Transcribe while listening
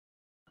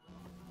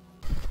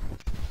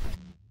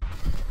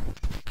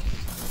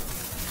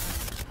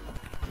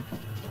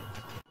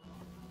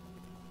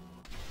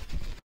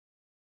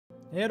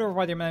Hey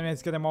everybody, my name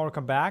is Good and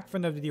welcome back for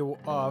another video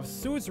of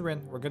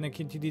Suzerain. We're gonna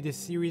continue this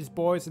series,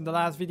 boys. In the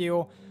last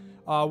video,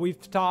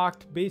 we've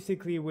talked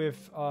basically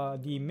with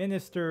the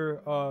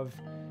Minister of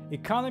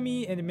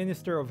Economy and the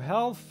Minister of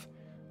Health.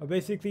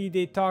 Basically,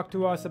 they talked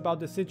to us about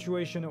the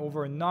situation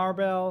over in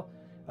Narbel.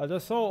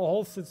 This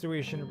whole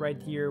situation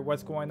right here,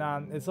 what's going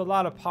on. It's a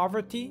lot of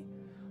poverty.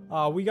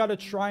 We gotta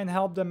try and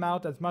help them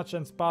out as much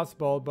as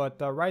possible. But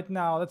right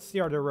now, let's see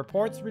the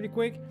reports really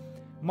quick.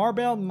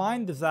 Marbel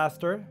mine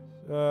disaster.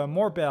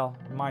 Morbel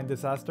mine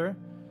disaster,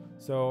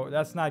 so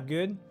that's not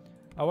good.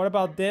 What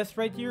about this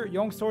right here?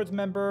 Young Swords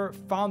member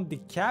found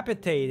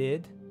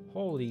decapitated.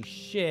 Holy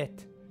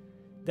shit,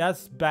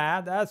 that's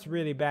bad. That's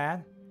really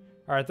bad.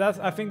 All right,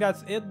 I think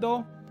that's it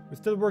though. We're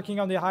still working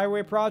on the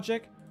highway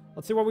project.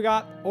 Let's see what we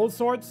got. Old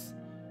Swords,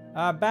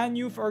 ban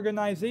youth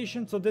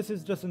organization. So this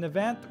is just an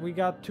event. We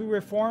got two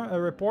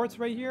reports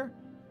right here.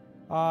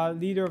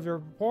 Leader of the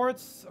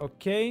reports.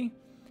 Okay,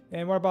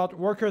 and what about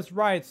workers'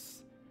 rights?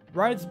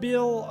 Rights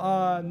bill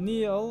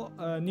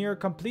near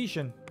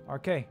completion.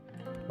 Okay.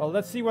 Well,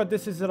 let's see what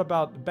this is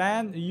about.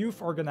 Ban youth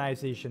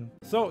organization.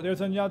 So there's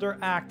another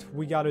act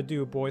we gotta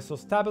do, boys. So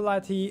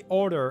stability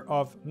order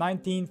of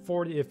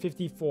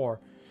 1954.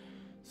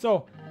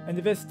 So an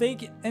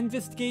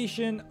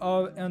investigation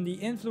on the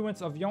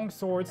influence of Young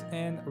Swords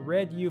and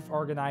Red Youth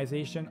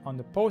Organization on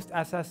the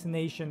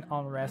post-assassination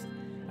unrest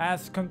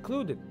has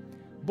concluded.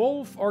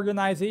 Both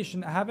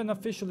organizations haven't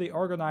officially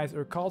organized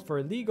or called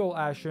for legal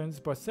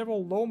actions, but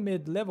several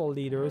low-mid-level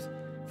leaders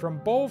from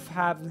both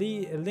have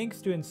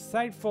links to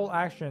insightful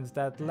actions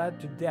that led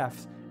to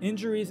deaths,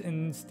 injuries,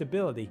 and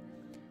instability.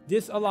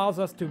 This allows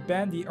us to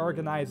ban the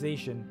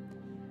organization.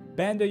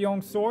 Ban the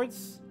Young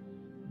Swords,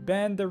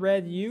 ban the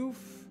Red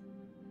Youth,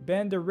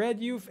 ban the Red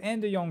Youth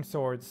and the Young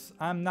Swords.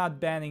 I'm not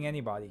banning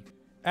anybody.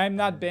 I'm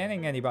not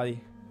banning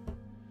anybody.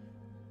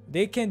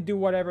 They can do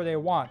whatever they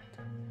want.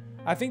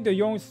 I think the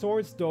Young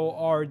Swords though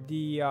are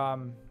the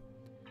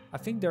I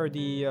think they're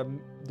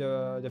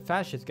the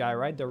fascist guy,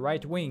 right? The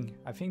right wing.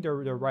 I think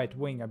they're the right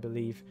wing, I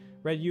believe.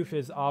 Red Youth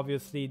is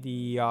obviously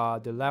the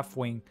left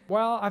wing.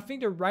 Well, I think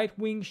the right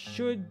wing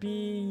should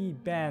be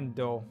banned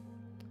though.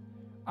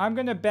 I'm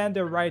gonna ban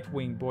the right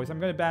wing, boys. I'm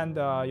gonna ban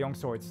the Young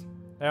Swords.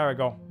 There we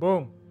go.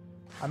 Boom.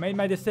 I made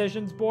my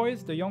decisions,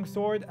 boys. The Young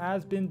Sword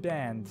has been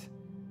banned.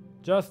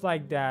 Just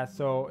like that.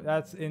 So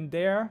that's in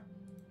there.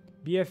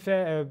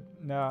 BFA,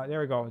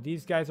 there we go.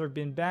 These guys have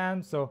been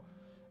banned. So,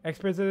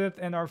 ex-president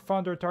and our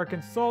founder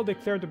Tarkin Sol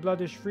declared the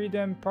Bloodish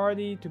Freedom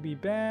Party to be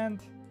banned.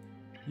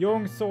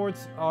 Young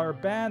Swords are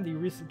banned.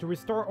 To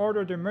restore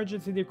order, the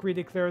emergency decree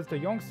declares the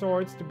Young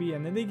Swords to be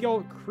an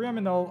illegal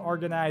criminal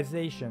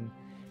organization.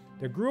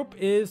 The group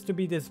is to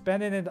be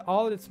disbanded and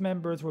all its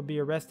members will be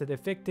arrested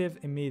effective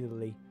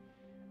immediately.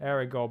 There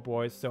we go,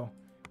 boys. So,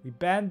 we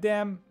banned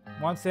them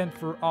once and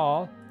for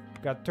all.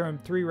 Got term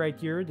 3 right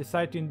here.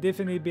 Decide to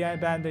indefinitely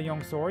ban the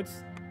Young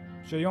Swords.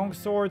 So Young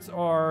Swords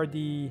are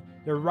the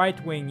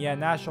right wing, yeah,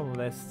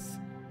 nationalists.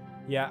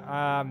 Yeah,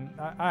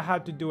 I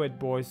had to do it,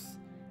 boys.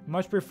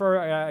 Much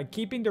prefer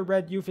keeping the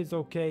Red Youth is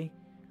okay.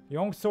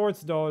 Young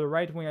Swords though, the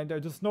right wing,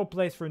 there's no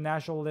place for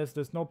nationalists.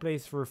 There's no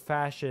place for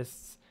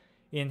fascists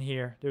in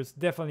here. There's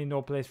definitely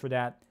no place for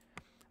that.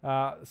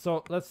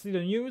 So let's see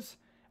the news.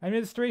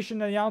 Administration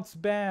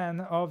announced ban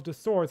of the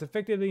swords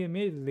effectively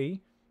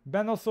immediately.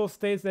 Ban also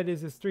states that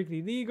it is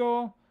strictly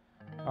legal.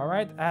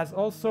 Alright, has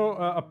also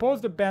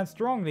opposed the ban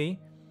strongly,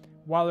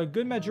 while a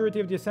good majority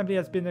of the assembly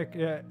has been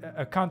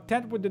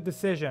content with the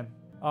decision.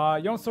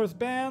 Young Swords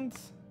banned.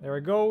 There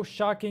we go.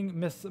 Shocking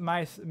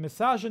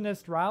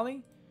misogynist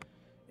rally.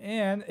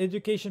 And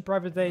education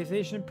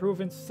privatization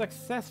proven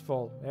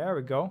successful. There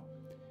we go.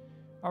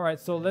 Alright,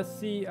 so let's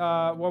see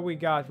what we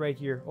got right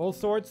here. Old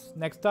Swords,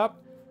 next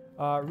up.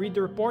 Read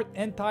the report.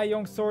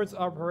 Anti-Young Swords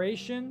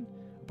operation.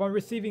 Upon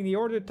receiving the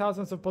order,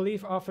 thousands of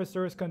police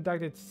officers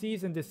conducted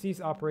cease and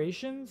desist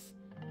operations.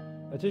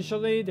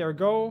 Officially, there we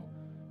go.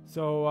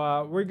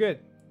 So we're good.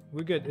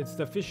 We're good. It's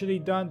officially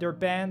done. They're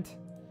banned,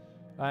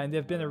 and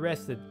they've been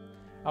arrested.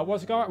 I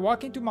was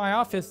walking to my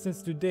office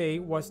since today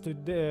was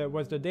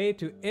the day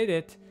to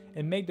edit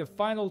and make the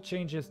final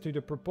changes to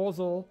the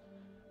proposal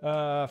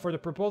for the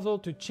proposal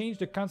to change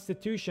the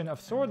constitution of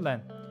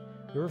Swordland.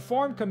 The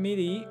Reform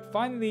Committee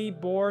finally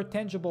bore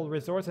tangible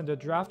results and the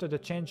draft of the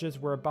changes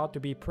were about to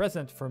be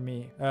present to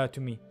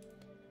me.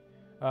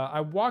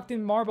 I walked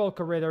in marble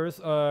corridors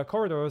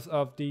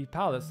of the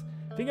palace,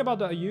 thinking about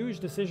the huge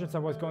decisions I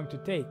was going to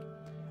take.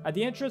 At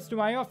the entrance to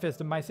my office,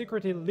 my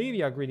secretary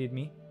Livia greeted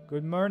me.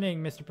 Good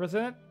morning, Mr.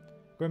 President.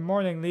 Good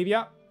morning,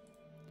 Livia.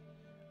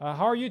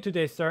 How are you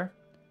today, sir?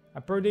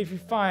 I'm pretty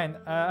fine.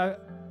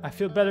 I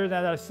feel better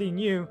than I've seen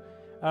you.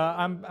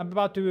 I'm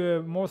about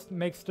to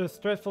make the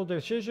stressful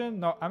decision.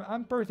 No,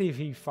 I'm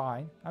pretty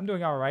fine. I'm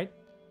doing all right.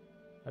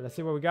 Let's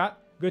see what we got.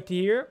 Good to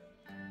hear.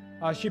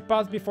 She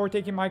paused before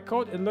taking my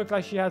coat. It looked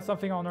like she had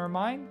something on her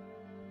mind.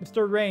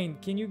 Mr. Rain,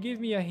 can you give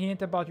me a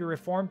hint about your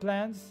reform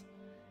plans?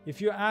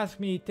 If you ask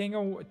me,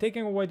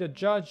 taking away the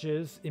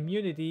judge's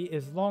immunity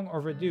is long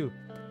overdue.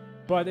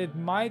 but it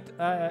might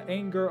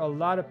anger a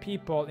lot of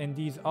people in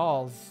these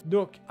halls.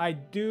 Look, I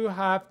do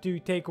have to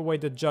take away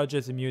the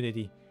judge's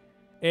immunity.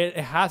 It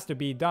has to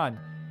be done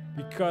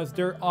because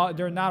they're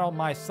not on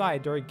my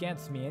side. They're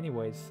against me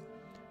anyways.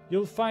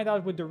 You'll find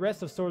out with the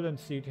rest of Swordsland,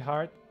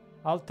 sweetheart.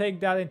 I'll take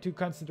that into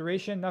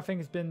consideration.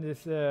 Nothing's been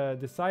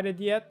decided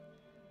yet.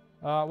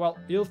 Well,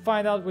 you'll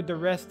find out with the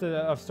rest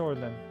of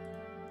Swordsland.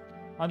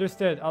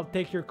 Understood. I'll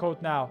take your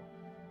coat now.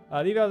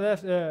 Leave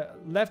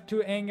left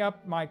to hang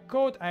up my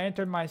coat. I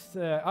entered my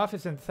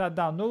office and sat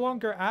down. No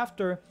longer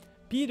after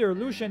Peter,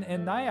 Lucian,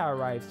 and Naya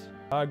arrived.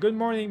 Good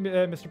morning,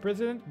 Mr.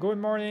 President. Good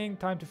morning.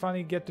 Time to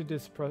finally get to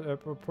this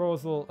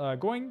proposal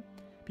going.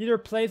 Peter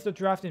placed the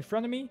draft in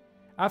front of me.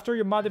 After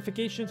your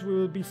modifications, we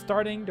will be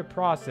starting the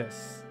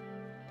process.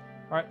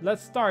 All right,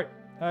 let's start.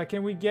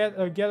 Can we get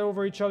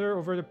over each other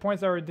over the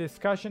points that are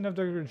discussion of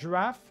the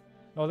draft?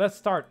 No, let's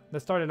start.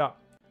 Let's start it up.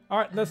 All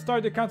right, let's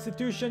start the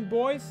Constitution,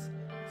 boys.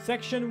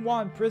 Section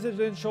 1,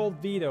 Presidential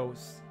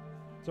Vetoes.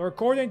 So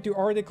according to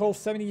Articles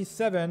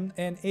 77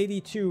 and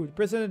 82, the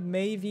President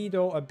may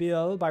veto a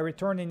bill by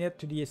returning it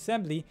to the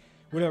Assembly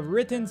with a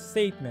written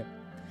statement.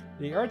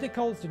 The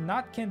articles do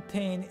not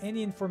contain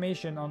any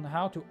information on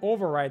how to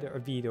override a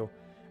veto.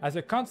 As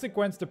a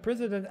consequence, the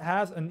President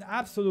has an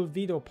absolute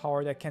veto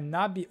power that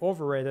cannot be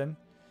overridden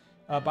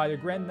by the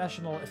Grand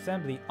National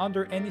Assembly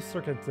under any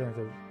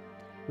circumstances.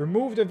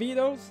 Remove the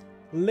vetoes.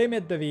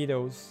 Limit the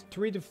vetoes.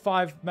 3 to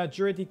 5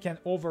 majority can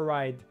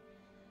override.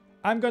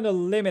 I'm going to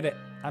limit it.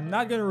 I'm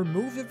not going to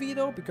remove the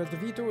veto because the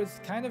veto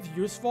is kind of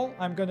useful.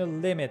 I'm going to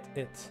limit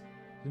it.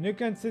 The new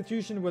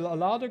constitution will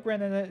allow the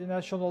Grand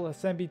National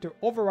Assembly to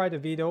override a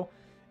veto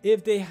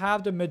if they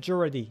have the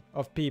majority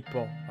of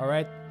people.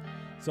 Alright?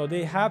 So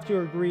they have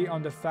to agree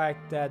on the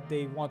fact that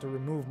they want to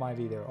remove my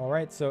veto.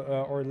 Alright? So,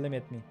 or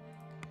limit me.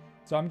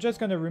 So I'm just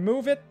going to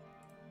remove it.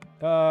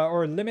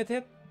 Or limit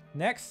it.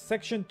 Next,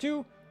 section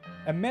 2.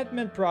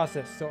 Amendment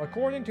process. So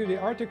according to the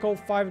Article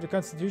 5 of the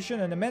Constitution,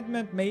 an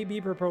amendment may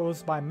be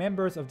proposed by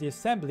members of the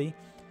Assembly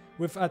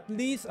with at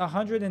least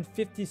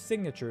 150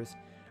 signatures,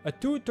 a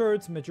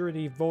 2/3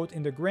 majority vote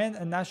in the Grand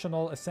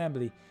National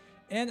Assembly,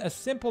 and a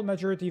simple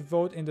majority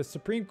vote in the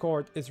Supreme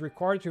Court is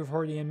required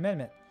for the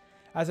amendment.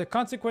 As a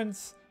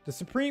consequence, the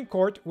Supreme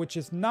Court, which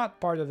is not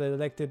part of the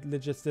elected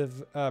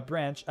legislative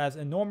branch, has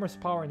enormous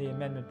power in the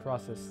amendment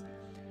process.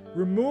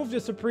 Remove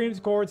the Supreme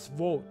Court's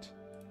vote.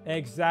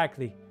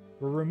 Exactly.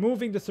 We're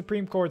removing the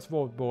Supreme Court's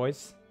vote,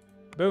 boys.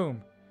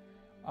 Boom.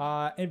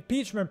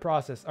 Impeachment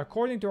process.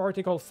 According to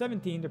Article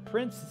 17, the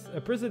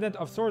President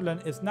of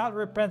Swordsland is not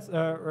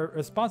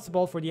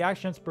responsible for the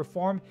actions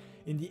performed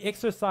in the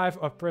exercise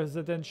of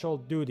presidential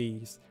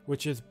duties,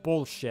 which is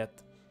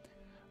bullshit.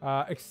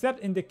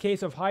 Except in the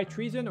case of high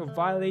treason or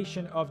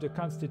violation of the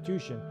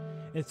Constitution.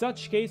 In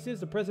such cases,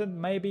 the President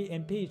may be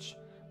impeached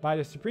by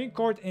the Supreme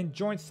Court in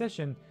joint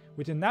session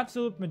with an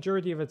absolute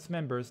majority of its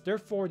members.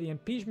 Therefore, the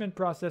impeachment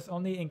process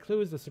only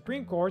includes the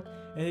Supreme Court,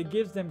 and it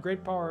gives them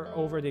great power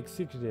over the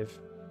executive.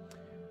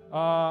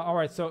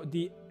 Alright, so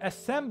the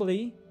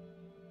Assembly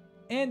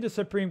and the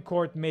Supreme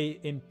Court may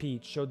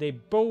impeach. So they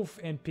both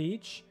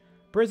impeach.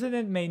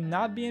 President may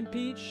not be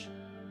impeached.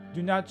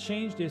 Do not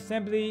change. The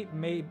Assembly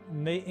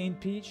may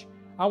impeach.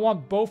 I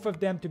want both of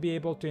them to be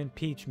able to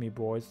impeach me,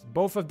 boys.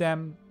 Both of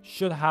them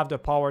should have the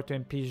power to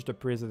impeach the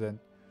President.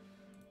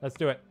 Let's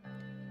do it.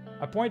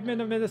 Appointment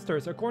of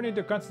ministers. According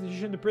to the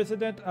Constitution, the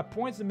President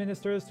appoints the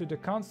ministers to the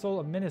Council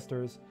of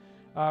Ministers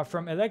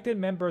from elected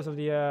members of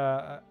the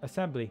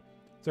Assembly.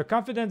 So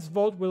confidence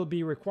vote will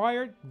be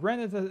required.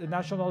 Grand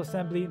National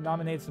Assembly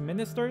nominates the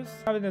ministers.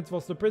 Confidence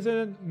votes. The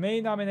President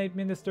may nominate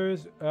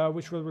ministers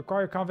which will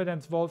require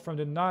confidence vote from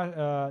the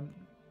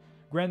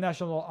Grand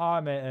National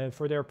Army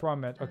for their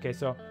appointment. Okay,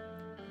 so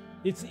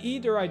it's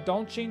either I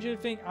don't change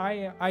anything,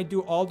 I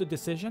do all the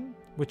decision,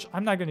 which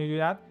I'm not going to do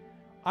that.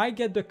 I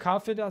get the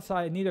confidence.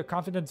 I need a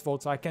confidence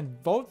vote, so I can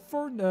vote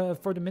for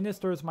the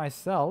ministers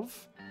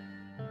myself,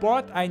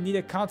 but I need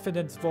a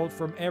confidence vote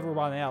from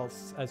everyone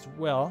else as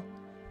well,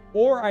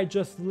 or I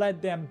just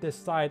let them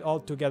decide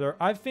altogether.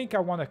 I think I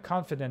want a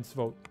confidence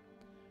vote.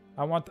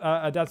 I want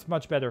that's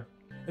much better.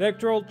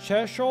 Electoral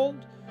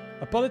threshold.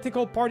 A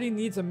political party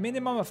needs a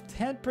minimum of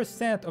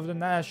 10% of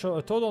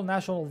the total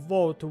national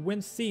vote to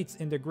win seats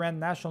in the Grand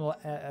National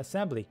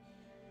Assembly.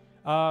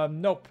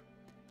 Nope.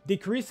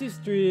 Decrease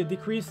it to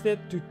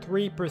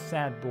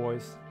 3%,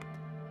 boys.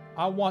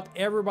 I want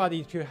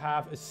everybody to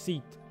have a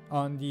seat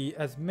on the,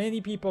 as many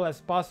people as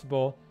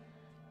possible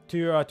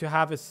to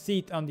have a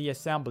seat on the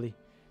Assembly.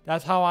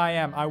 That's how I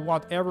am. I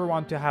want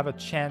everyone to have a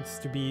chance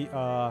to be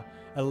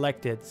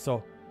elected.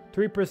 So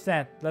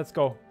 3%, let's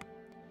go.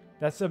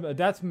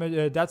 That's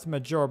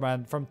major,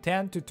 man. From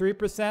 10 to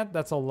 3%,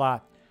 that's a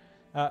lot.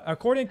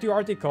 According to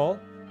Article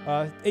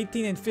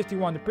 18 and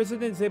 51, the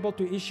President is able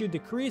to issue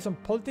decrees on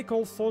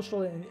political,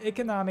 social, and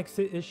economic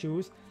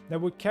issues that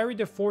would carry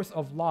the force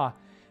of law.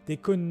 They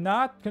could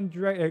not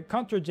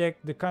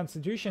contradict the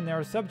Constitution and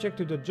are subject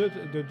to the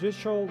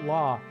judicial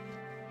law.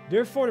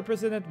 Therefore, the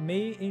President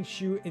may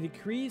issue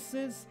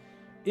decrees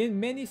in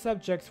many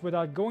subjects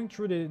without going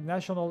through the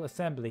National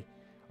Assembly.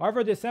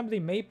 However, the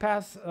Assembly may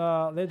pass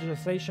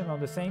legislation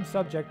on the same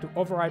subject to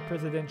override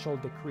presidential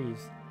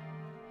decrees.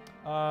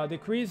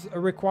 Decrees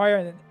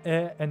require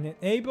an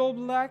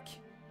enable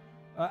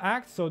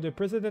act, so the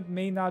president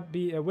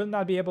will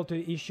not be able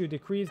to issue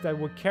decrees that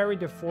would carry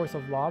the force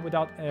of law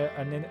without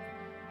an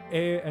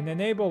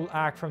enable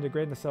act from the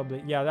Great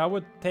Assembly. Yeah, that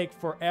would take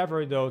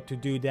forever though to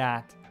do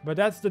that. But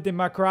that's the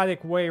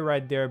democratic way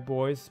right there,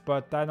 boys.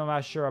 But I'm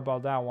not sure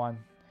about that one.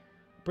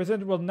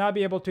 President will not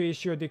be able to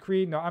issue a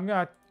decree. No, I'm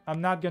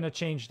not gonna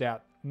change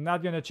that. I'm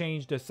not gonna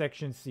change the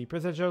Section C.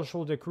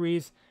 Presidential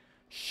decrees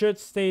should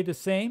stay the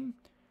same.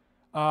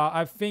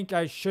 I think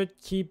I should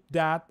keep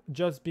that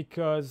just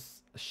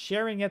because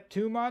sharing it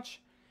too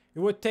much, it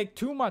would take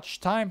too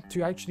much time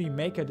to actually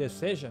make a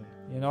decision.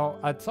 You know,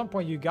 at some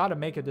point you gotta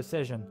make a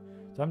decision.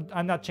 So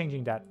I'm not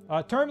changing that.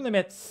 Term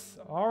limits.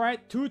 All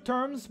right, 2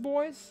 terms,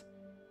 boys,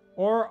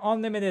 or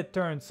unlimited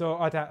terms.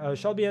 So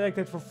shall be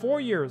elected for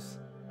 4 years.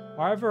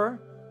 However,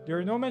 there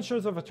are no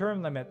mentions of a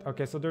term limit.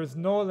 Okay, so there's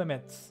no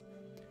limits.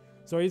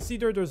 So it's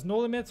either there's no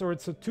limits or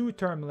it's a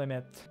 2-term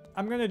limit.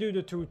 I'm gonna do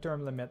the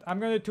 2-term limit. I'm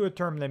gonna do a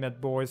term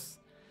limit, boys.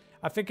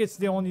 I think it's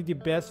the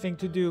best thing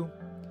to do.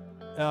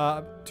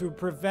 To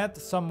prevent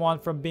someone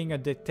from being a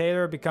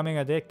dictator, becoming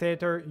a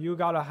dictator, you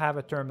gotta have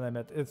a term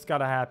limit. It's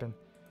gotta happen.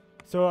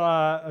 So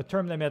a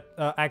term limit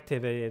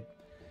activated.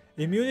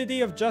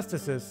 Immunity of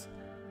justices.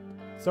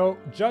 So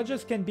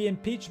judges can be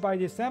impeached by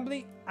the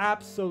Assembly.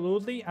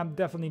 Absolutely, I'm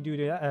definitely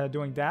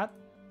doing that.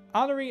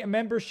 Honorary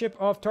membership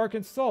of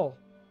Tarkin Sol.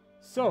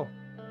 So,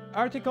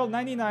 Article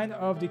 99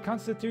 of the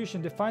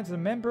Constitution defines a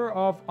member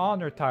of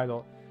honor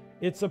title.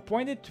 It's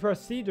appointed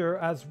procedure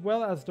as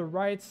well as the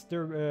rights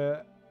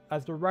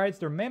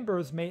their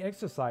members may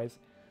exercise.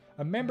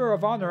 A member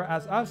of honor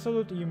has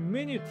absolute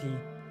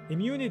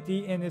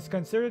immunity and is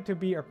considered to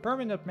be a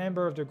permanent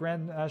member of the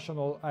Grand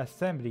National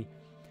Assembly.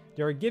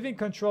 They are given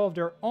control of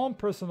their own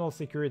personal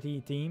security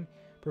team,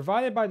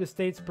 provided by the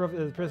state's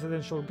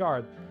presidential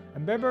guard. A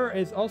member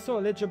is also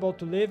eligible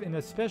to live in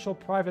a special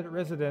private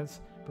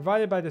residence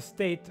provided by the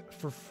state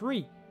for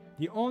free.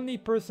 The only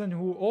person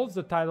who holds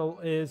the title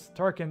is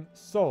Tarkin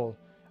Sol.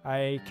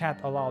 I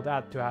can't allow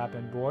that to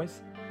happen,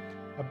 boys.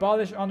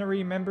 Abolish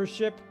honorary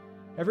membership.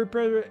 Every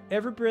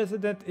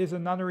president is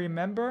an honorary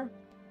member.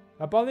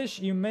 Abolish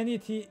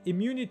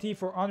immunity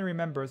for honorary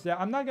members. Yeah,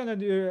 I'm not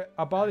gonna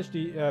abolish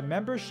the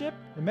membership.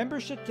 The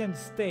membership can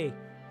stay,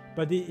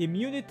 but the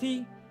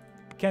immunity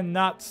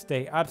cannot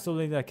stay.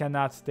 Absolutely, that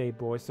cannot stay,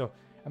 boys. So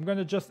I'm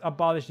gonna just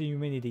abolish the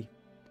immunity.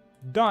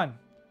 Done.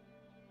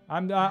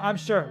 I'm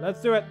sure.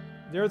 Let's do it.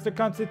 There's the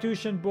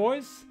Constitution,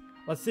 boys.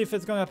 Let's see if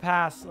it's gonna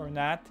pass or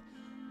not.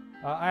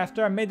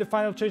 After I made the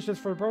final changes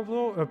for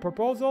the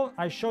proposal,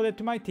 I showed it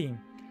to my team.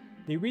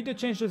 They read the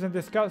changes and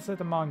discuss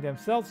it among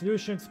themselves.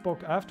 Lucian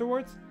spoke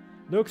afterwards.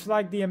 Looks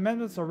like the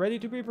amendments are ready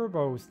to be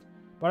proposed.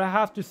 But I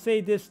have to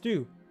say this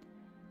too.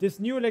 This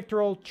new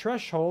electoral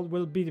threshold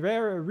will be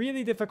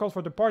really difficult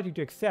for the party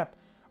to accept.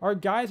 Our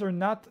guys are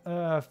not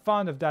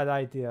fond of that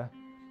idea.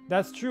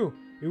 That's true.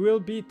 It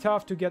will be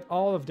tough to get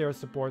all of their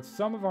support.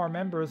 Some of our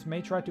members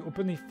may try to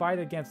openly fight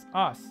against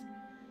us.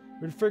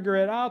 We'll figure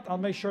it out. I'll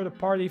make sure the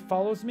party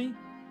follows me.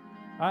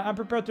 I'm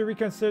prepared to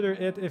reconsider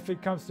it if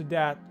it comes to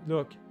that.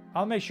 Look,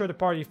 I'll make sure the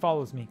party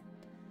follows me.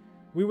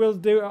 We will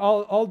do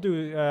all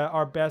do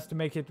our best to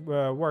make it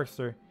work,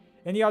 sir.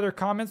 Any other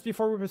comments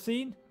before we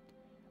proceed?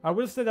 I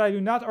will say that I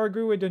do not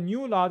agree with the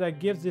new law that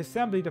gives the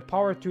Assembly the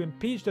power to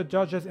impeach the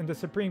judges in the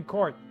Supreme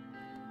Court.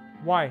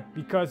 Why?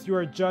 Because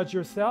you're a judge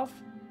yourself?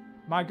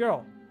 My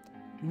girl,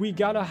 we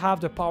gotta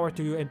have the power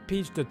to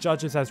impeach the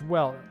judges as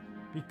well.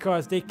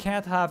 Because they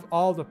can't have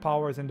all the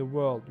powers in the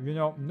world. You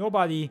know,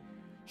 nobody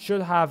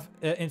should have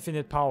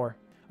infinite power.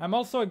 I'm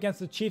also against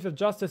the Chief of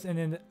Justice and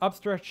an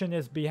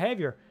obstructionist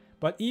behavior.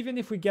 But even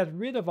if we get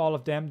rid of all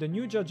of them, the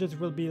new judges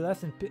will be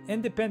less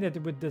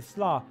independent with this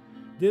law.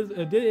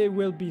 They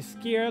will be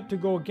scared to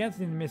go against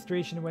the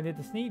administration when it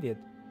is needed.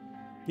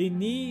 They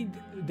need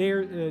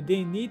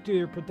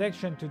their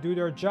protection to do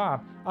their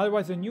job.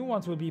 Otherwise, the new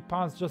ones will be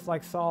pawns just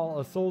like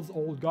Sol's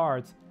old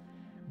guards.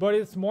 But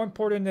it's more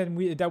important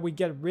that we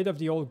get rid of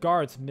the old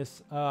guards,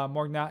 Miss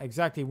Morgna.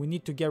 Exactly, we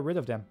need to get rid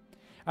of them.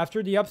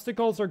 After the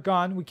obstacles are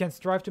gone, we can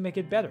strive to make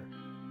it better.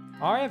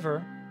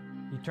 However,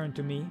 he turned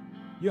to me,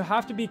 you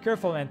have to be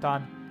careful,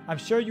 Anton. I'm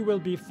sure you will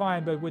be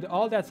fine, but with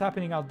all that's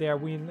happening out there,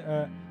 we'll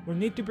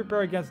need to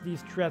prepare against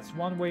these threats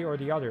one way or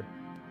the other.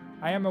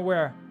 I am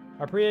aware.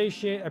 I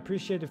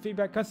appreciate the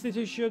feedback.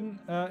 Constitution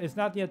is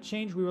not yet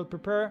changed. We'll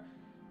prepare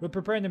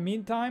in the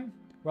meantime.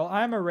 Well,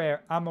 I'm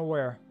aware.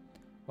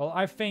 Well,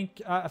 I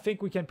think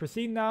we can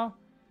proceed now.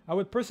 I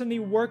would personally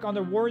work on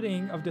the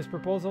wording of this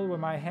proposal with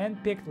my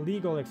hand-picked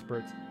legal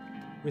experts.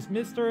 With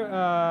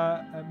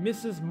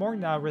Mrs.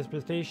 Morgna's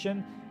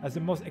reputation as the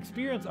most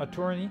experienced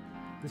attorney,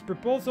 this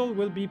proposal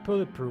will be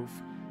bulletproof.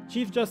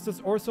 Chief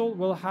Justice Orsol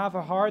will have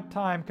a hard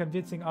time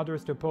convincing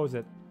others to oppose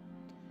it.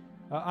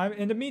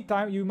 In the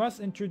meantime, you must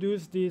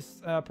introduce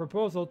this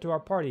proposal to our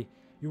party.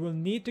 You will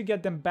need to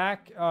get them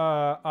back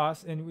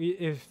us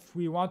if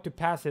we want to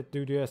pass it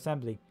to the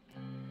Assembly.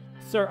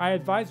 Sir, I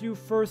advise you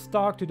first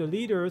talk to the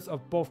leaders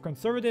of both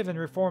conservative and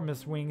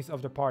reformist wings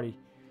of the party.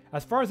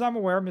 As far as I'm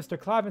aware, Mr.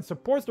 Clavin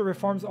supports the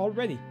reforms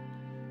already.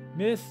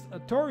 Miss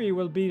Tory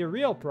will be the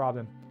real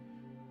problem.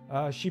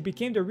 She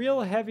became the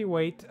real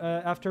heavyweight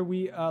after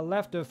we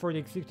left for the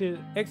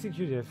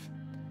executive.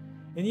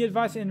 Any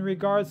advice in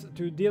regards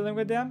to dealing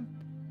with them?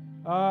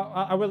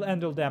 I will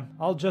handle them.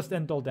 I'll just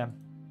handle them.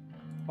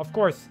 Of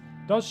course,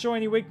 don't show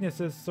any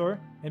weaknesses, sir,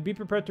 and be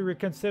prepared to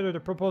reconsider the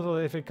proposal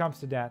if it comes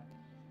to that.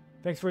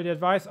 Thanks for the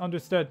advice.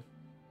 Understood.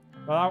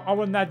 Well, I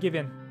will not give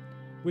in.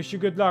 Wish you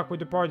good luck with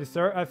the party,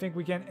 sir. I think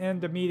we can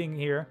end the meeting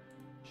here.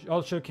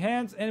 All shook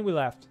hands and we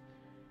left.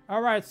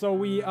 Alright, so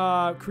we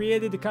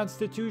created the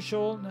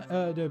constitution,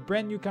 the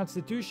brand new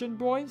constitution,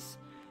 boys.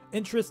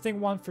 Interesting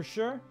one for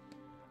sure.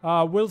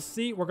 We'll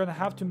see. We're gonna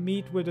have to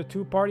meet with the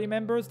two party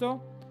members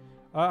though.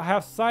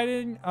 Have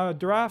cited a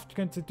draft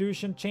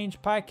constitution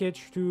change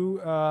package to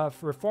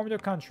reform the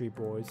country,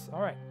 boys.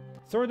 Alright.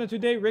 So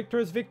today,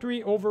 Richter's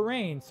victory over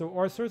Rain. So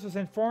our sources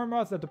inform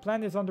us that the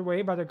plan is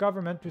underway by the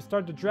government to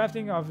start the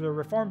drafting of the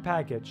reform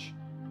package.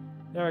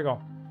 There we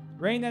go.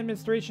 Rain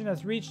administration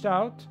has reached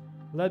out,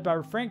 led by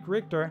Frank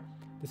Richter.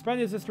 Despite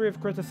his history of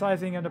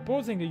criticizing and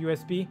opposing the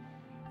USP,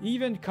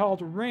 even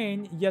called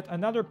Rain yet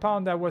another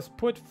pawn that was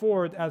put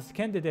forward as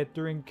candidate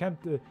during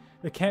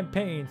the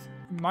campaigns.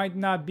 Might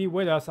not be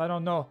with us, I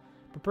don't know.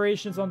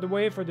 Preparations on the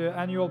way for the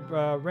annual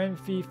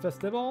Renfee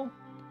Festival.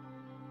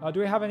 Do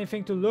we have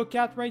anything to look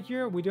at right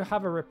here? We do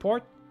have a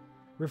report.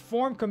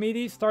 Reform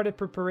Committee started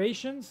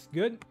preparations.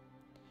 Good.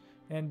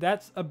 And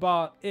that's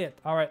about it.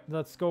 Alright,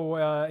 let's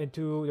go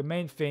into the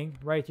main thing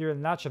right here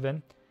in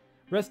Lachevin.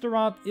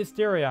 Restaurant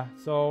Hysteria.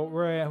 So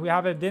we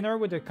have a dinner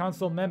with the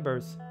council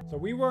members. So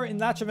we were in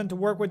Lachevin to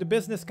work with the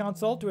business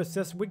council to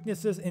assess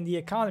weaknesses in the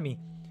economy.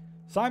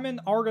 Simon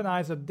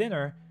organized a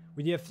dinner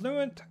with the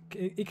affluent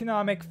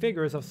economic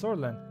figures of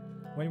Sordland.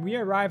 When we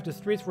arrived, the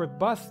streets were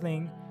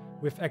bustling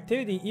with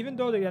activity. Even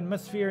though the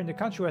atmosphere in the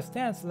country was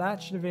tense,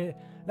 Lacheviniers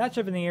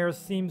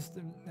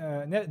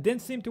didn't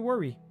seem to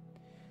worry.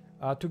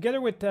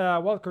 Together with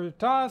Walker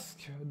Tusk,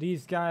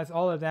 these guys,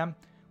 all of them,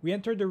 we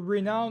entered the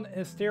renowned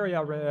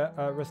Hysteria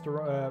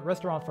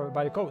restaurant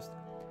by the coast.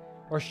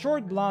 A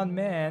short blonde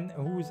man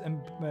whose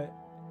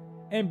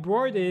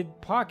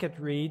embroidered pocket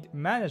reed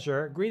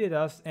manager greeted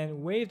us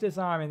and waved his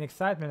arm in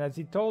excitement as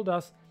he told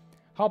us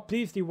how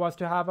pleased he was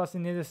to have us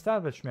in his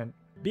establishment.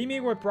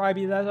 Beaming with pride,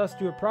 he led us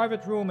to a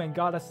private room and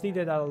got us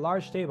seated at a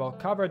large table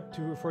covered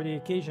for the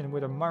occasion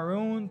with a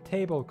maroon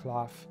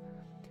tablecloth.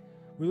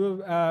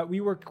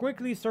 We were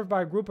quickly served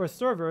by a group of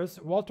servers.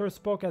 Walter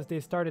spoke as they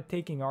started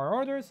taking our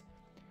orders.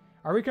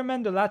 I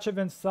recommend the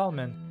Lachevin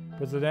salmon,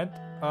 President.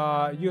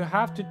 You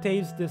have to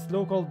taste this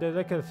local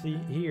delicacy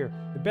here.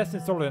 The best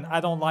in Sordland. I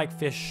don't like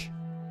fish.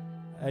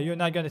 You're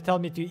not going to tell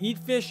me to eat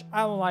fish?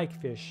 I don't like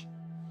fish.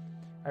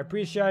 I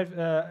appreciate...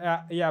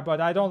 yeah,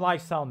 but I don't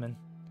like salmon.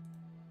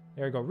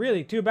 There you go.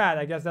 Really? Too bad.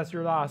 I guess that's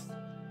your loss.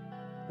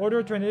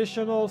 Order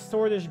traditional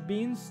Swedish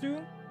bean stew.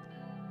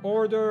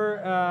 Order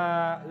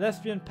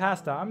lesbian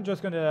pasta. I'm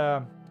just going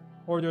to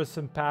order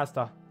some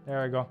pasta.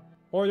 There we go.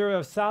 Order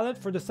of salad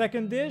for the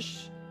second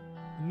dish.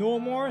 No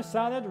more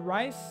salad,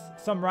 rice,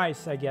 some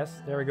rice, I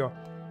guess. There we go.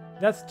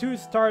 That's two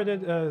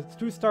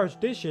starch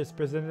dishes,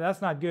 President.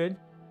 That's not good.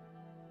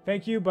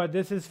 Thank you, but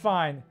this is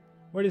fine.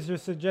 What is your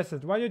suggestion?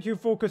 Why don't you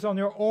focus on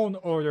your own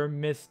order,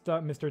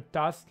 Mr.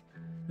 Tusk?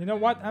 You know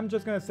what? I'm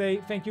just gonna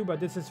say thank you,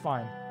 but this is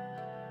fine.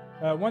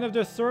 One of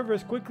the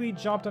servers quickly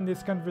jumped on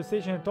this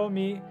conversation and told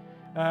me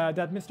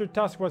that Mr.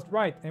 Tusk was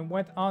right and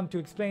went on to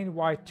explain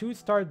why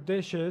two-star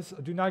dishes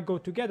do not go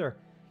together.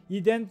 He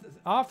then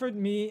offered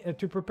me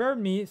to prepare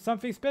me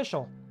something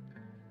special.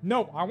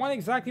 No, I want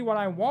exactly what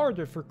I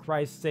ordered, for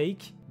Christ's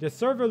sake. The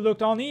server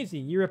looked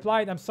uneasy. He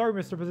replied, I'm sorry,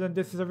 Mr. President,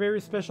 this is a very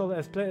special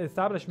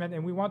establishment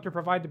and we want to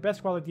provide the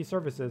best quality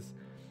services.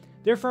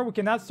 Therefore, we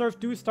cannot serve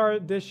two-star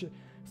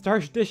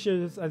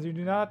dishes as we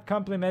do not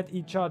complement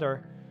each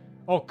other.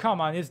 Oh, come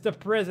on, it's the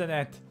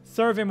President.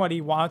 Serve him what he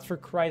wants, for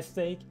Christ's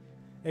sake.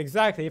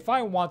 Exactly, if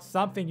I want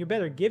something, you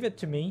better give it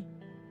to me.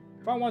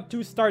 If I want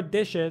two-star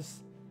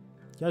dishes,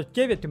 just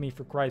give it to me,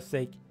 for Christ's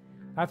sake.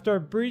 After a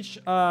brief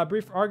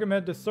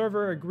argument, the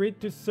server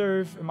agreed to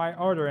serve my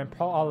order and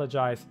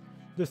apologized.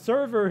 The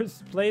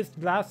servers placed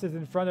glasses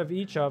in front of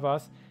each of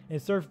us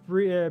and served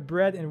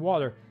bread and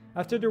water.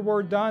 After they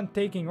were done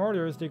taking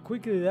orders, they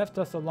quickly left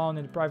us alone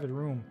in the private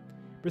room.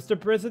 Mr.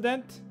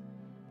 President,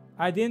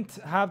 I didn't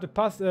have the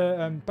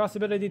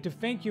possibility to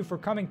thank you for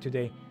coming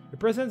today. The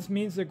presence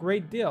means a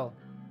great deal.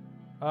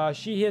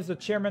 She is the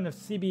chairman of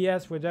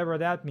CBS, whatever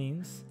that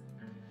means.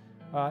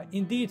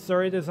 Indeed,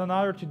 sir, it is an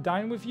honor to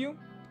dine with you.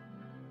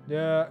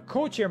 The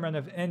co-chairman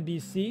of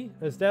NBC,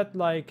 is that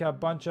like a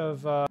bunch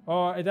of...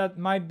 oh, that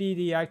might be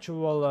the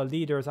actual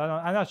leaders.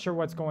 I'm not sure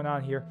what's going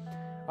on here.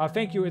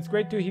 Thank you. It's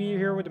great to be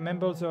here with the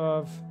members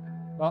of...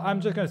 Well, I'm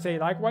just going to say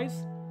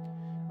likewise.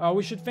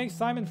 We should thank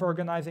Simon for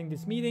organizing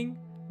this meeting.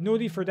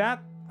 Nudi for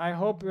that. I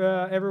hope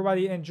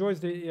everybody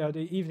enjoys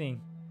the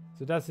evening.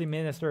 So that's the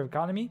Minister of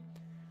Economy.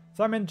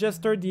 Simon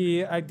gestured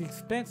the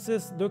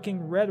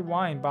expensive-looking red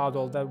wine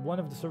bottle that one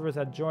of the servers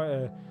had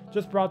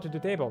just brought to the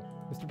table.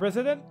 Mr.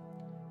 President?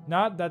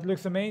 Not? That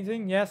looks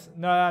amazing. Yes?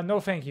 No,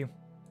 thank you.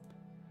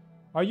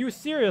 Are you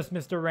serious,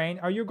 Mr. Rain?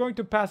 Are you going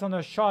to pass on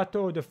a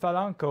Chateau de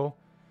Falanco,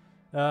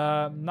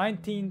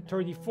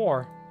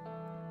 1934?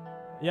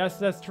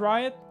 Yes, let's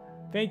try it.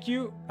 Thank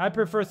you. I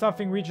prefer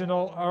something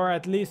regional, or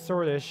at least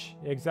Sortish.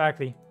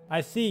 Exactly.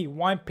 I see.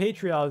 Wine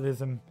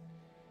patriotism.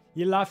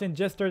 He laughed and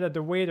gestured at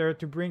the waiter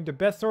to bring the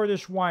best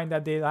Sortish wine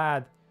that they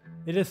had.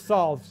 It is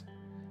solved.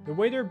 The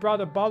waiter brought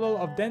a bottle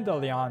of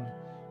Dandelion,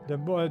 the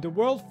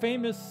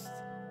world-famous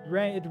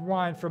red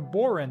wine from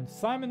Boren.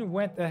 Simon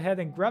went ahead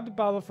and grabbed the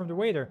bottle from the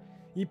waiter.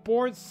 He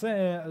poured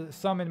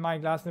some in my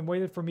glass and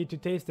waited for me to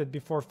taste it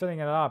before filling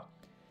it up.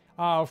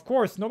 Of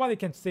course, nobody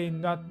can say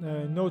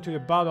no to a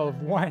bottle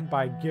of wine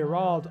by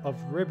Gerald of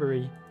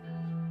Ribery.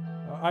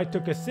 I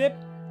took a sip.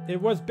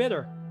 It was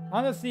bitter.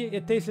 Honestly,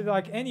 it tasted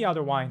like any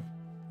other wine.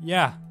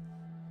 Yeah.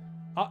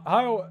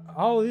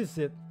 How is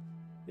it?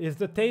 Is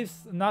the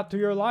taste not to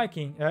your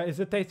liking? Is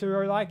the taste to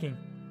your liking?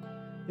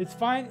 It's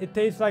fine. It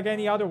tastes like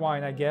any other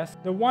wine, I guess.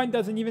 The wine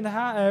doesn't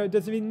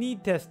even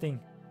need testing.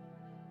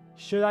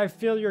 Should I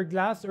fill your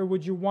glass, or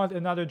would you want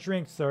another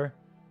drink, sir?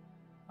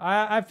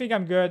 I think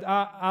I'm good.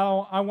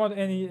 I won't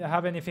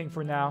have anything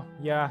for now.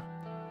 Yeah.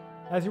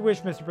 As you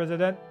wish, Mr.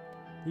 President.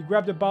 He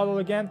grabbed the bottle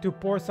again to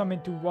pour some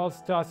into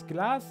well-stocked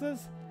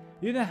glasses.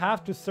 You didn't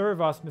have to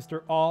serve us,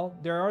 Mr. All.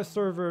 There are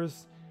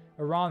servers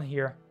around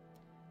here.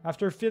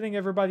 After filling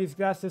everybody's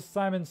glasses,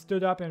 Simon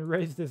stood up and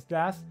raised his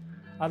glass.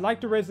 I'd like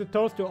to raise a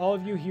toast to all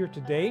of you here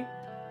today.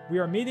 We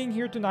are meeting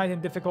here tonight in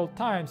difficult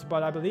times,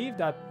 but I believe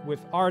that with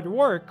hard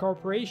work,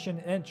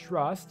 cooperation, and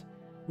trust,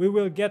 we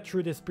will get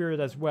through this period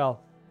as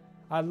well.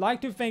 I'd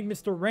like to thank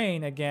Mr.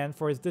 Rain again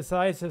for his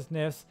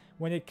decisiveness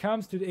when it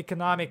comes to the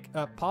economic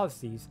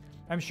policies.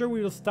 I'm sure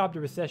we will stop the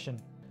recession.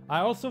 I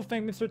also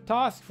thank Mr.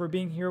 Tosk for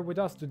being here with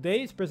us today.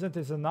 His presence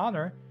is an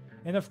honor.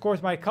 And of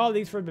course my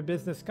colleagues from the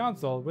Business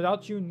Council.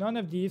 Without you, none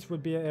of these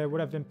would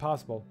have been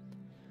possible.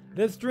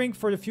 Let's drink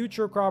for the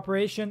future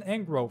cooperation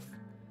and growth.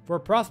 For a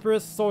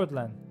prosperous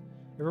Swordland.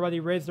 Everybody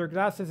raised their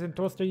glasses and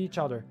toasted each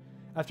other.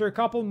 After a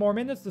couple more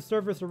minutes, the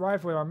servers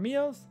arrived with our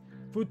meals.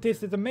 Food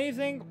tasted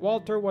amazing.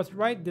 Walter was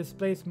right. This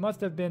place must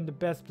have been the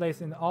best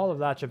place in all of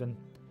Lachaven.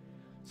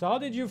 So how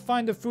did you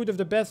find the food of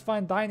the best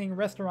fine dining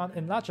restaurant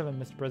in Lachaven,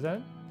 Mr.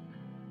 President?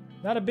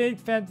 Not a big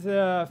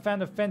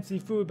fan of fancy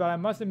food, but I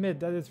must admit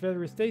that it's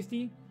very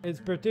tasty. Its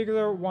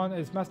particular one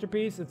is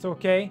masterpiece. It's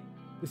okay.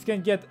 This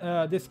can't get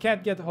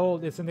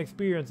old. It's an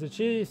experience. The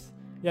cheese,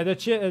 yeah,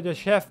 the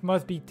chef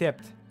must be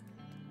tipped.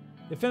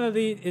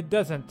 Definitely, it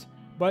doesn't.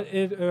 But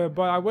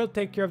I will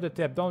take care of the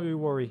tip. Don't you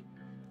worry.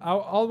 I'm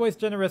always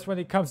generous when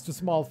it comes to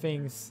small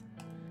things.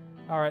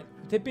 All right,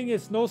 tipping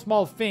is no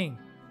small thing.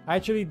 I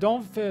actually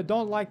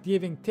don't like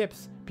giving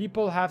tips.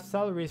 People have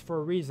salaries for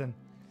a reason.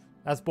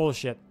 That's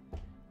bullshit.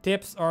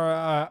 Tips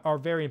are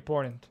very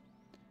important.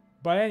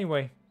 But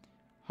anyway,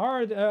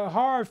 how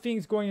are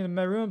things going in the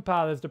Maroon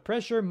Palace? The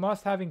pressure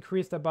must have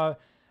increased about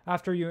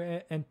after you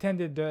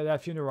attended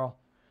that funeral.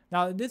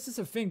 Now, this is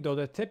a thing though,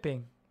 the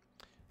tipping.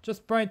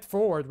 Just point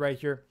forward right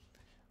here.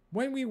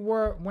 When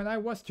I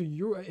was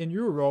in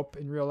Europe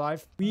in real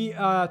life, we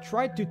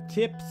tried to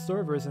tip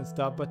servers and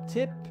stuff, but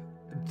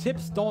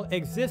tips don't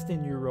exist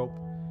in Europe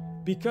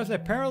because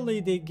apparently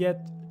they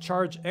get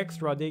charged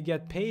extra, they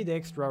get paid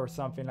extra or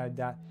something like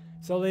that.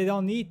 So they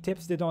don't need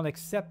tips, they don't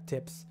accept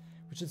tips,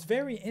 which is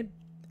very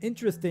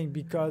interesting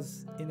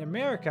because in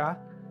America,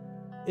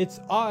 you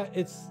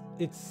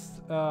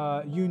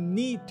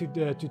need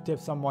to tip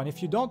someone.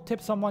 If you don't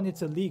tip someone,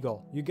 it's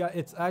illegal.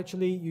 It's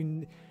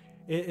actually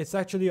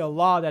a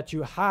law that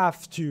you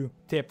have to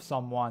tip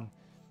someone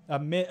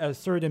a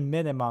certain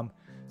minimum.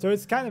 So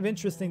it's kind of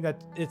interesting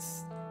that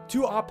it's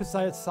two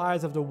opposite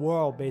sides of the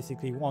world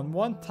basically. On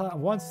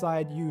one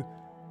side, you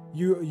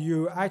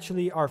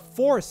actually are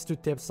forced to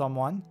tip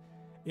someone.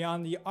 And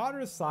on the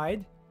other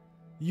side,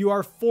 you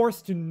are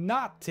forced to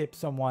not tip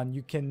someone.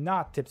 You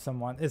cannot tip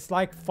someone. It's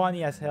like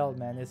funny as hell,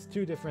 man. It's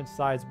two different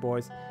sides,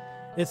 boys.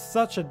 It's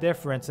such a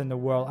difference in the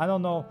world. I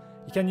don't know.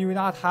 Can you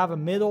not have a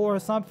middle or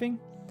something?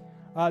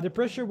 The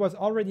pressure was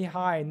already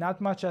high. Not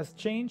much has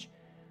changed.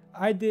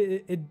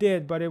 It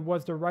did, but it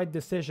was the right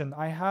decision.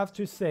 I have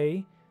to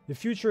say, the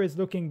future is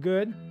looking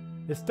good.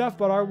 It's tough,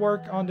 but our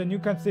work on the new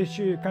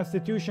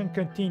constitution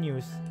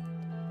continues.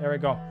 There we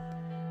go.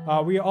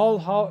 We all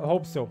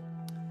hope so.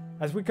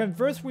 As we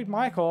conversed with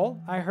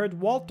Michael, I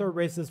heard Walter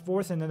raise his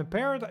voice in an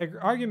apparent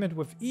argument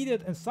with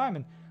Edith and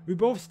Simon. We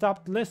both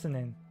stopped to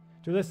listen.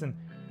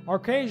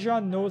 Arcasia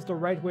knows the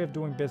right way of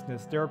doing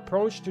business. Their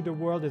approach to the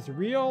world is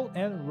real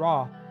and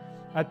raw.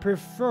 I'd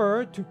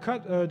prefer to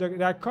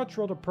that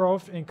cutthroat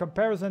approach in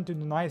comparison to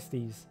the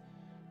niceties.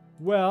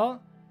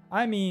 Well,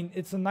 I mean,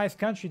 it's a nice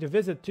country to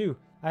visit too.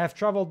 I have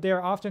traveled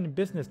there often in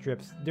business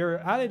trips. Their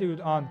attitude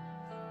on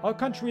all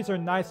countries are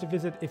nice to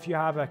visit if you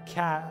have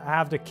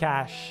the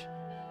cash.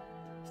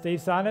 Stay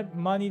silent.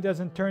 Money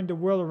doesn't turn the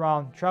world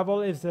around.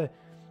 Travel is the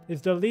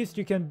least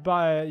you can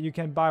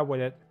buy with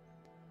it.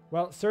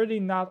 Well, certainly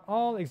not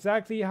all.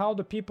 Exactly how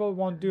the people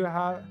won't do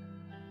how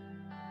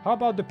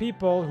about the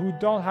people who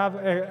don't have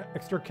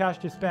extra cash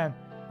to spend?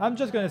 I'm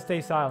just gonna stay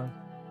silent.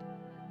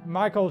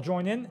 Michael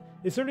joined in.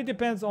 It certainly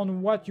depends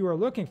on what you are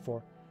looking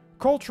for.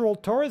 Cultural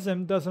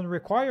tourism doesn't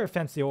require a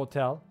fancy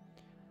hotel.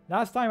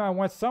 Last time I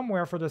went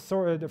somewhere for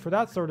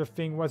that sort of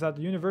thing was at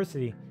the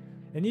university,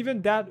 and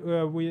even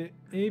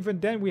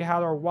then we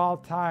had our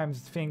wild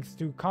times things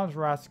to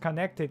contrast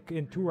connected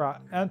into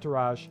our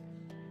entourage.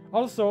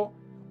 Also,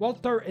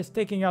 Walter is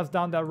taking us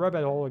down that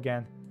rabbit hole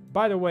again.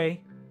 By the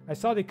way, I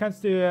saw the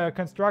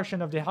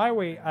construction of the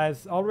highway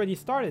has already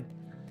started.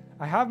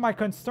 I have my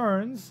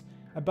concerns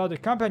about the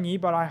company,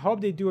 but I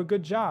hope they do a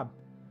good job.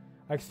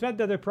 I expect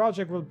that the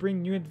project will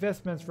bring new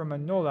investments from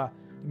Manola.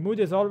 The mood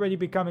is already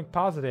becoming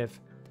positive.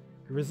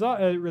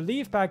 The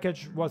relief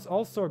package was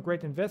also a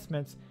great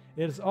investment.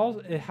 It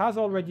has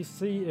already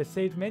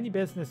saved many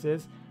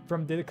businesses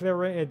from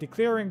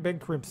declaring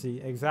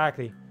bankruptcy.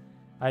 Exactly.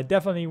 I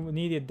definitely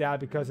needed that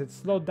because it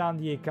slowed down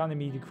the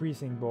economy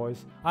decreasing,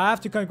 boys. I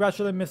have to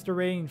congratulate Mr.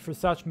 Rain for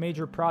such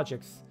major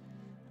projects.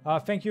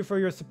 Thank you for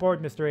your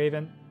support, Mr.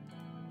 Avon.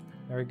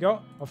 There we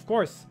go. Of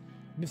course.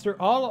 Mr.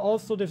 All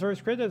also deserves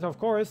credit, of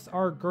course,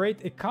 our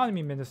great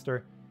economy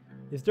minister.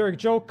 Is there a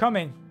joke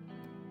coming?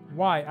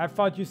 Why? I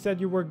thought you said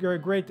you were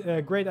great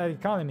at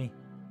economy.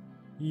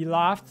 He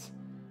laughed.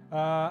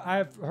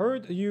 I've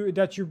heard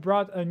that you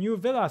brought a new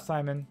villa,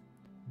 Simon.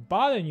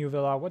 Bought a new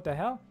villa? What the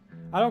hell?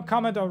 I don't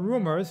comment on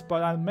rumors,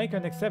 but I'll make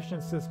an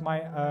exception since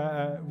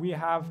we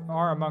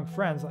are among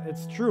friends.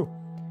 It's true.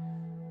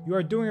 You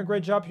are doing a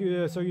great job,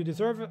 so you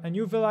deserve it. A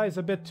new villa is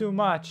a bit too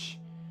much.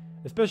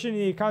 Especially in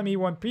the economy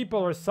when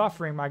people are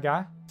suffering, my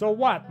guy. So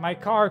what? My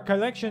car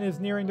collection is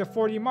nearing the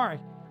 40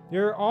 mark. They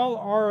are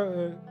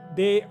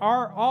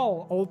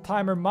all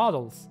old-timer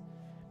models.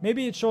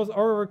 Maybe it shows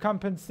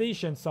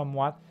overcompensation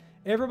somewhat.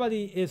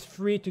 Everybody is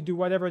free to do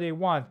whatever they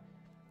want.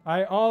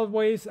 I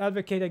always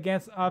advocate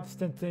against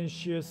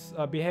ostentatious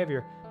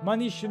behavior.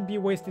 Money shouldn't be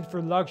wasted for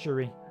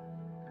luxury.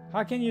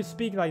 How can you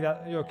speak like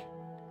that? Look,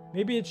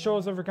 maybe it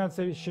shows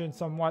overcompensation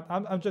somewhat.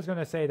 I'm just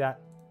gonna say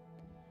that.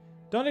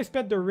 Don't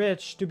expect the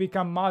rich to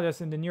become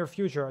modest in the near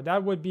future.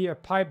 That would be a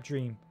pipe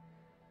dream.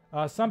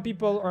 Some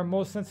people are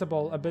most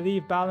sensible. I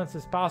believe balance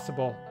is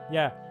possible.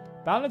 Yeah,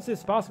 balance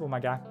is possible,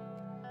 my guy.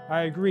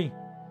 I agree.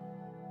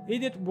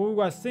 Edith, who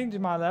was sitting to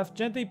my left,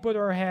 gently put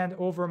her hand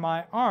over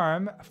my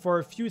arm for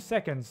a few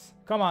seconds.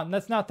 Come on,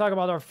 let's not talk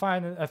about our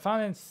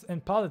finance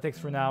and politics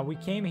for now. We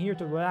came here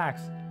to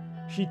relax.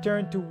 She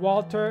turned to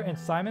Walter and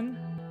Simon.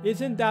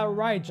 Isn't that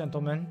right,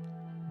 gentlemen?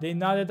 They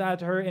nodded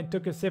at her and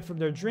took a sip from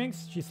their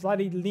drinks. She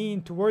slightly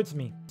leaned towards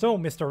me. So,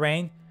 Mr.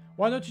 Rain,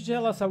 why don't you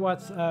tell us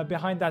what's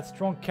behind that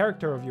strong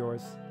character of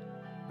yours?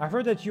 I've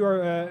heard that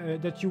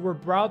you were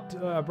brought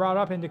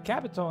up in the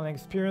capital and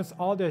experienced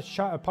all the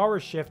power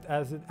shift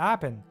as it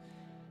happened.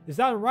 Is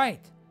that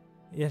right?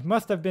 It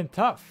must have been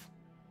tough.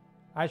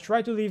 I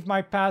try to leave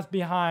my past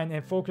behind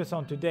and focus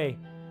on today.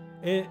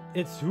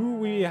 It's who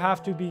we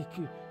have to be.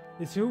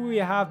 It's who we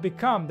have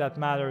become that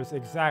matters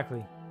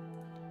exactly.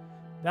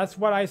 That's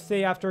what I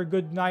say after a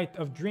good night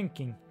of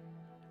drinking.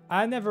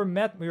 I never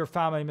met your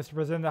family, Mr.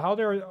 President. How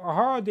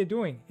are they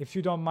doing, if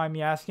you don't mind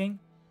me asking?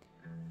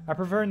 I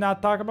prefer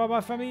not talk about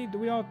my family.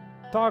 We don't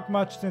talk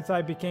much since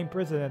I became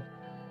president.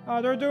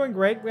 They're doing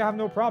great. We have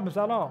no problems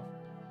at all.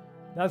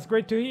 That's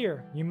great to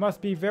hear. You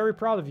must be very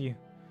proud of you.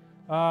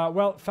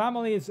 Well,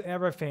 family is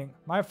everything.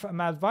 My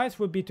advice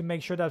would be to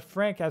make sure that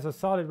Frank has a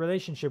solid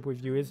relationship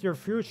with you. It's your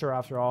future,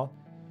 after all.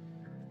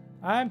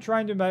 I'm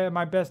trying to do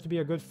my best to be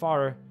a good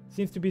father.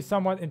 Seems to be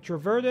somewhat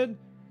introverted.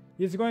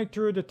 He's going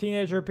through the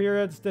teenager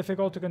period. It's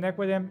difficult to connect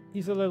with him.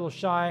 He's a little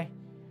shy.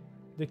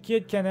 The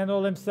kid can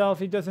handle himself.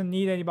 He doesn't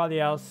need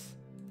anybody else.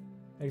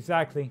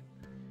 Exactly.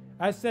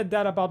 I said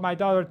that about my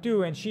daughter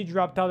too, and she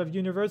dropped out of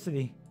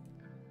university.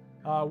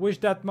 Wish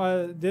that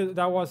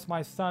was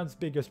my son's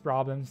biggest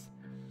problems.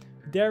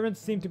 Darren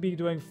seemed to be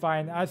doing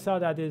fine. I saw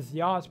that his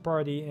yacht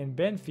party in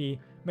Benfey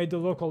made the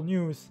local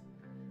news.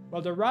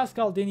 Well, the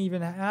rascal didn't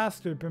even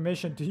ask for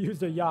permission to use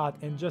the yacht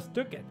and just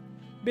took it.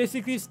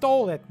 Basically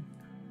stole it.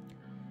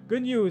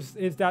 Good news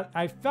is that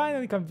I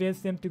finally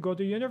convinced him to go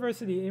to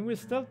university and will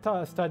still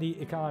study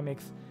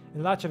economics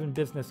in Latchavan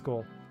Business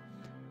School.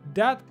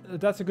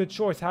 That's a good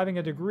choice. Having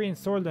a degree in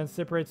Swordland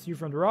separates you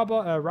from the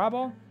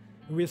rabble.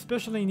 We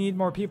especially need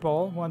more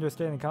people who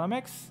understand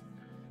economics.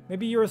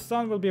 Maybe your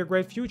son will be a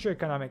great future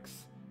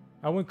economics.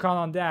 I wouldn't count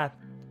on that,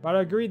 but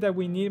I agree that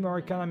we need more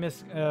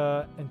economists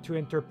to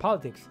enter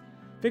politics.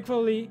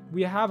 Thankfully,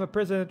 we have a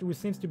president who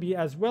seems to be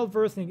as well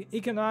versed in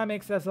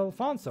economics as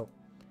Alfonso.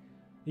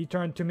 He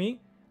turned to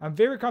me. I'm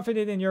very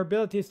confident in your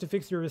abilities to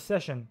fix your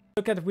recession.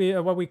 Look at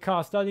what we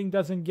call studying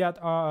doesn't get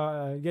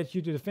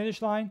you to the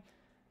finish line.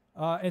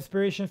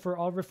 Inspiration for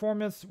all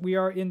reformers. We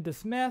are in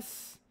this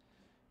mess.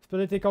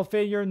 Political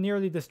failure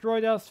nearly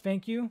destroyed us.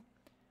 Thank you.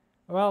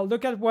 Well,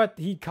 look at what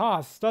he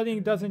cost.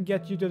 Studying doesn't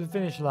get you to the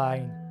finish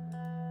line.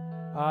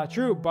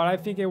 True, but I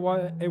think it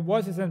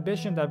was his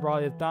ambition that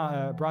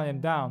brought him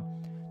down.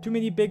 Too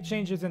many big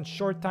changes in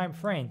short time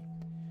frame.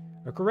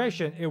 A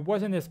correction, it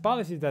wasn't his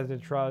policies that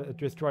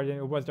destroyed him,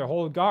 it was the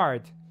whole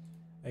guard.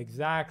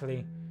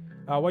 Exactly.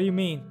 What do you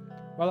mean?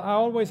 Well, I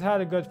always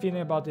had a good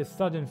feeling about this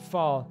sudden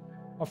fall.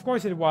 Of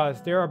course it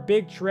was. They're a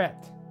big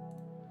threat.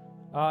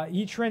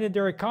 He trended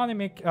their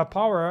economic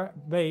power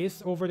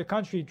base over the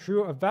country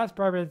through a vast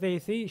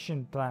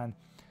privatization plan.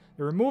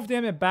 They removed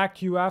him and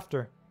backed you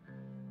after.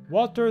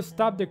 Walter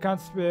stopped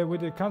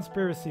with the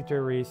conspiracy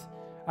theories.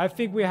 I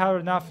think we had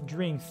enough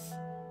drinks.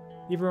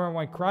 Everyone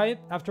went quiet.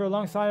 After a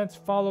long silence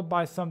followed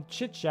by some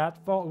chit-chat,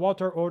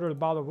 Walter ordered a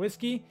bottle of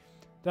whiskey.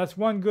 That's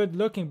one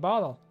good-looking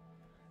bottle.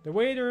 The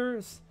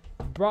waiters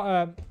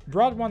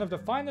brought one of the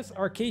finest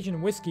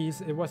Arcadian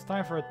whiskeys. It was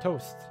time for a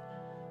toast.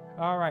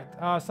 Alright,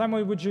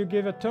 Simon, would you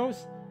give a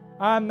toast?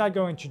 I'm not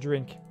going to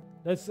drink.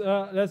 Let's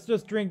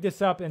just drink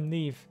this up and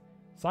leave.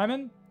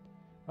 Simon?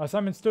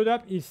 Simon stood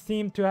up. He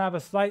seemed to have a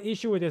slight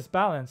issue with his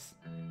balance.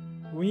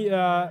 We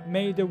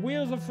may the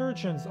wheels of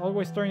fortunes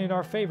always turn in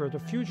our favor. The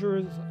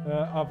futures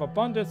of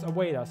abundance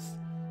await us.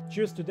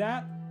 Cheers to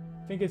that.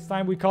 I think it's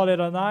time we call it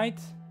a night.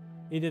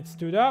 Edith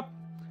stood up.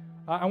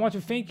 I want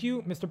to thank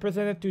you, Mr.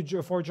 President,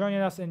 for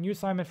joining us, and you,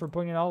 Simon, for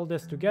putting all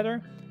this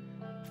together.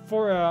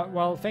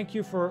 Well, thank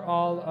you for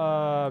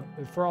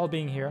all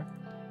being here.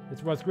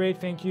 It was great.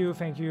 Thank you,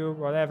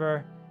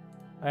 whatever.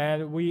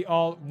 And we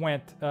all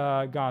went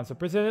gone. So,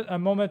 President, a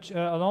moment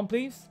alone,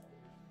 please.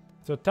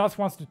 So Tusk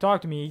wants to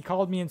talk to me. He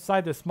called me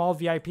inside the small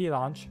VIP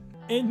lounge.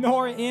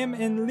 Ignore him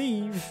and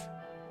leave.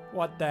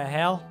 What the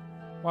hell?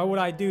 Why would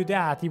I do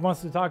that? He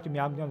wants to talk to me.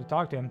 I'm going to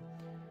talk to him.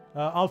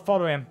 I'll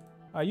follow him.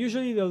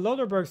 Usually the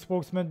Loderberg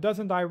spokesman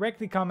doesn't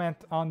directly comment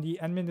on the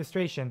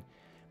administration,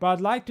 but I'd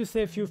like to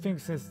say a few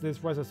things since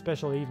this was a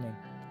special evening.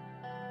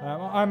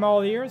 I'm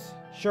all ears.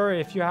 Sure,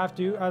 if you have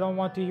to. I don't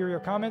want to hear your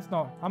comments.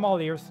 No, I'm all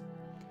ears.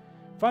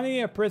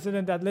 Finally, a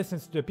president that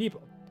listens to the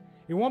people.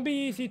 It won't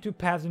be easy to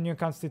pass a new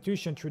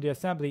constitution through the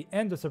Assembly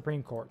and the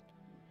Supreme Court.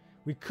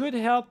 We could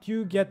help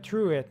you get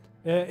through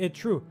it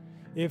through,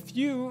 if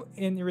you,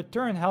 in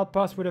return, help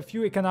us with a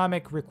few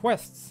economic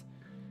requests.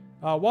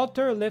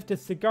 Walter lifted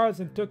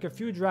cigars and took a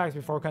few drags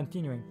before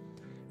continuing.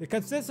 The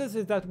consensus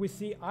is that we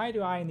see eye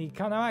to eye in the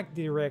economic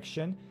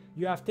direction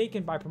you have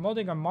taken by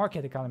promoting a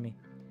market economy.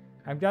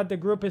 I'm glad the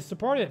group is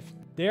supportive.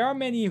 There are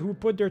many who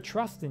put their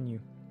trust in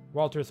you.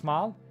 Walter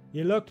smiled.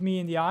 He looked me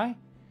in the eye.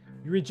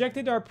 You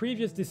rejected our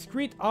previous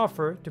discreet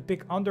offer to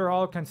pick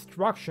Underhall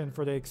Construction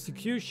for the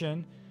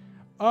execution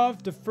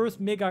of the first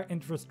mega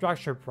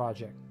infrastructure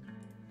project.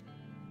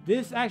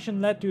 This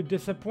action led to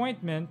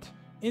disappointment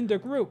in the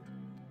group.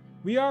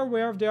 We are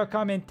aware of the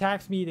upcoming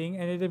tax meeting,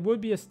 and it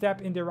would be a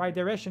step in the right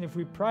direction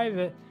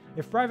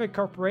if private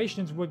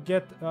corporations would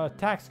get a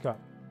tax cut.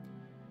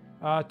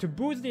 To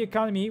boost the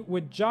economy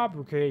with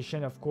job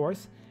creation, of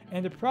course,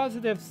 and the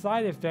positive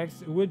side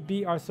effects would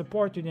be our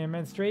support to the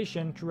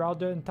administration throughout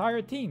the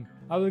entire team.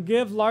 I will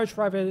give large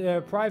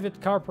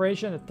private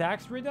corporation a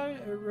tax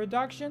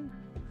reduction.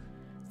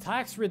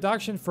 Tax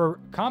reduction for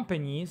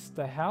companies,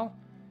 the hell?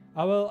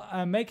 I will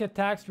make a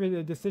tax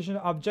decision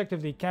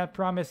objectively. Can't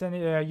promise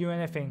you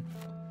anything.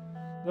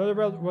 The other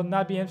world will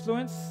not be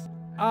influenced.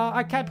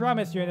 I can't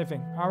promise you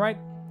anything. All right,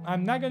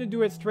 I'm not gonna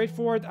do it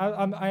straightforward.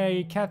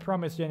 I can't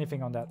promise you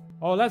anything on that.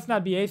 Oh, let's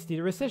not be hasty.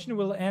 The recession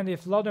will end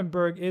if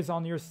Lodenberg is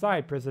on your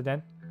side,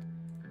 President.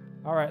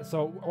 All right,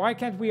 so why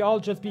can't we all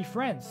just be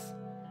friends?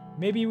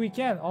 Maybe we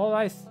can.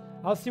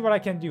 I'll see what I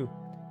can do.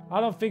 I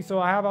don't think so.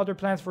 I have other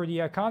plans for the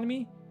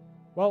economy.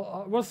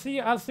 Well, we'll see.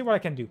 I'll see what I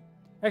can do.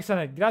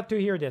 Excellent. Glad to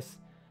hear this.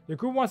 The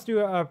group wants to do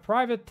a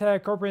private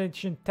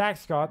corporation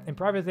tax cut and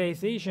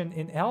privatization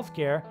in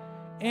healthcare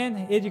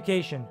and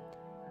education.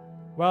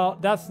 Well,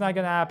 that's not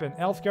going to happen.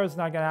 Healthcare is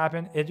not going to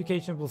happen.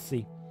 Education, we'll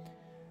see.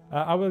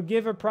 I will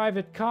give a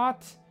private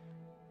cut.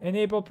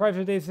 Enable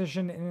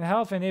privatization in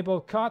health.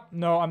 Enable cut.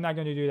 No, I'm not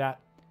going to do that.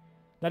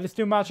 That is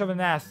too much of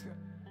an ask.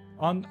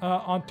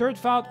 On third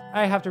thought,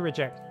 I have to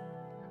reject.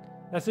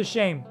 That's a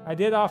shame. I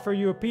did offer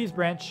you a peace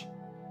branch.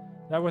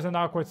 That was an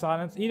awkward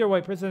silence. Either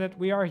way, President,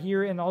 we are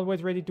here and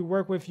always ready to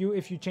work with you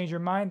if you change your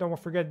mind. Don't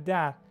forget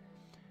that.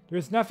 There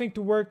is nothing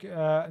to work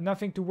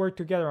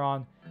together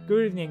on.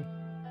 Good evening.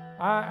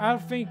 I'll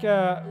think.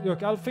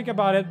 Look, I'll think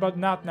about it, but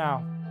not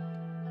now.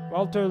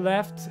 Walter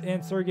left,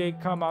 and Sergey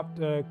come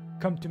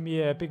to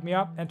me, pick me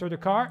up, enter the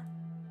car,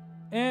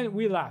 and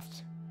we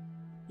left.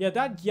 Yeah,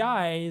 that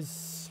guy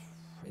is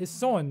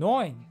so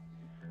annoying.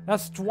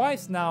 That's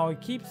twice now. He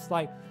keeps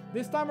like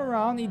this time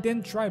around. He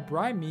didn't try to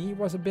bribe me. He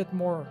was a bit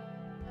more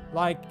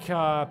like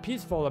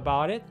peaceful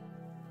about it,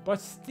 but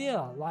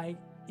still, like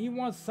he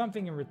wants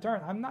something in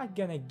return. I'm not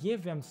gonna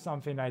give him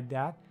something like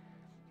that.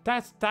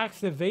 That's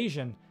tax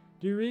evasion.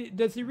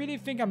 Does he really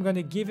think I'm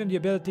gonna give him the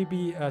ability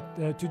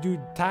to do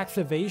tax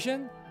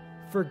evasion?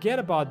 Forget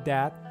about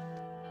that.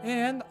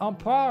 And on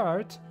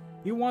part,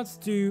 he wants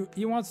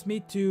me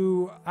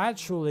to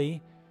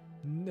actually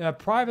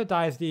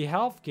privatize the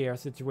healthcare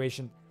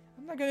situation.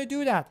 I'm not gonna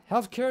do that.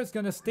 Healthcare is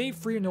gonna stay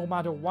free no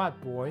matter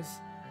what, boys.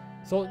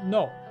 So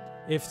no.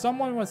 If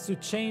someone wants to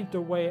change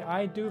the way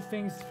I do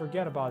things,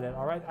 forget about it,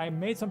 alright? I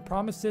made some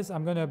promises.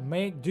 I'm gonna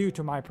make due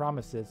to my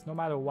promises, no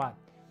matter what.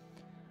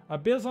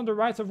 Bills on the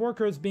rights of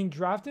workers being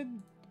drafted.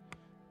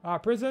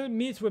 President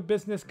meets with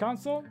business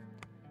council.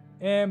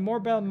 And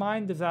Morbel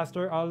mine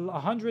disaster,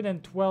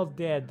 112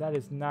 dead. That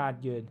is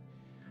not good.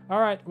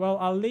 Alright, well,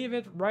 I'll leave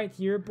it right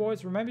here,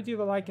 boys. Remember to leave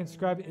a like and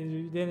subscribe if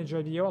you did enjoy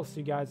the video. I'll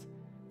see you guys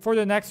for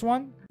the next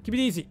one. Keep it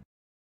easy.